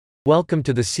Welcome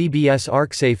to the CBS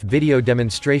ArcSafe video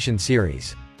demonstration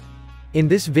series. In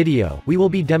this video, we will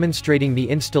be demonstrating the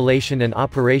installation and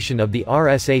operation of the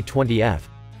RSA-20F.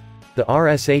 The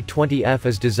RSA-20F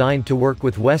is designed to work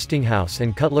with Westinghouse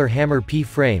and Cutler-Hammer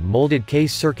P-frame molded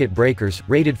case circuit breakers,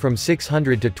 rated from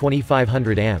 600 to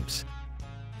 2500 amps.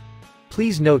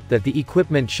 Please note that the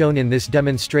equipment shown in this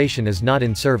demonstration is not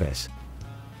in service.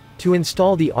 To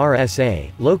install the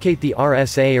RSA, locate the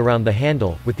RSA around the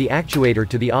handle, with the actuator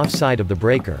to the off side of the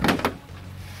breaker.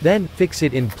 Then, fix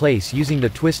it in place using the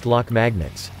twist lock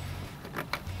magnets.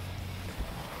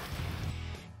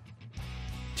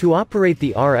 To operate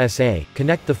the RSA,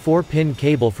 connect the 4-pin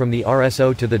cable from the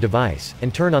RSO to the device,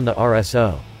 and turn on the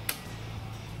RSO.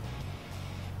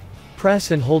 Press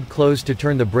and hold closed to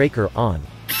turn the breaker on.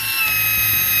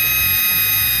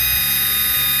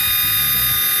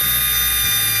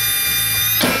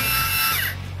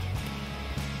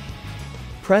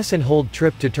 Press and hold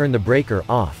trip to turn the breaker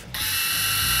off.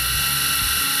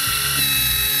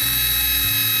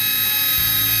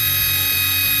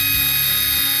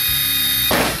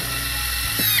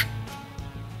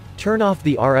 Turn off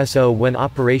the RSO when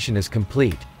operation is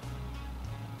complete.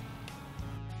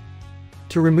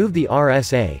 To remove the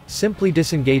RSA, simply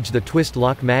disengage the twist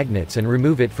lock magnets and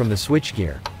remove it from the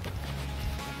switchgear.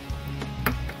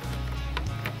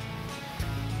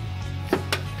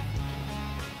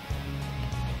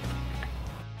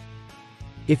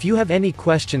 If you have any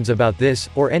questions about this,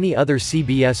 or any other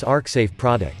CBS ArcSafe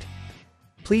product,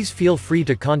 please feel free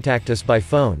to contact us by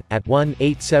phone, at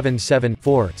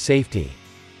 1-877-4-SAFETY,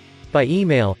 by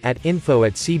email, at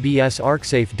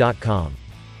info@cbsarcsafe.com,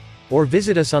 or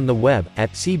visit us on the web,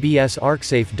 at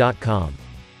cbsarcsafe.com.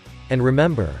 And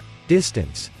remember,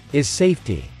 distance is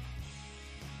safety.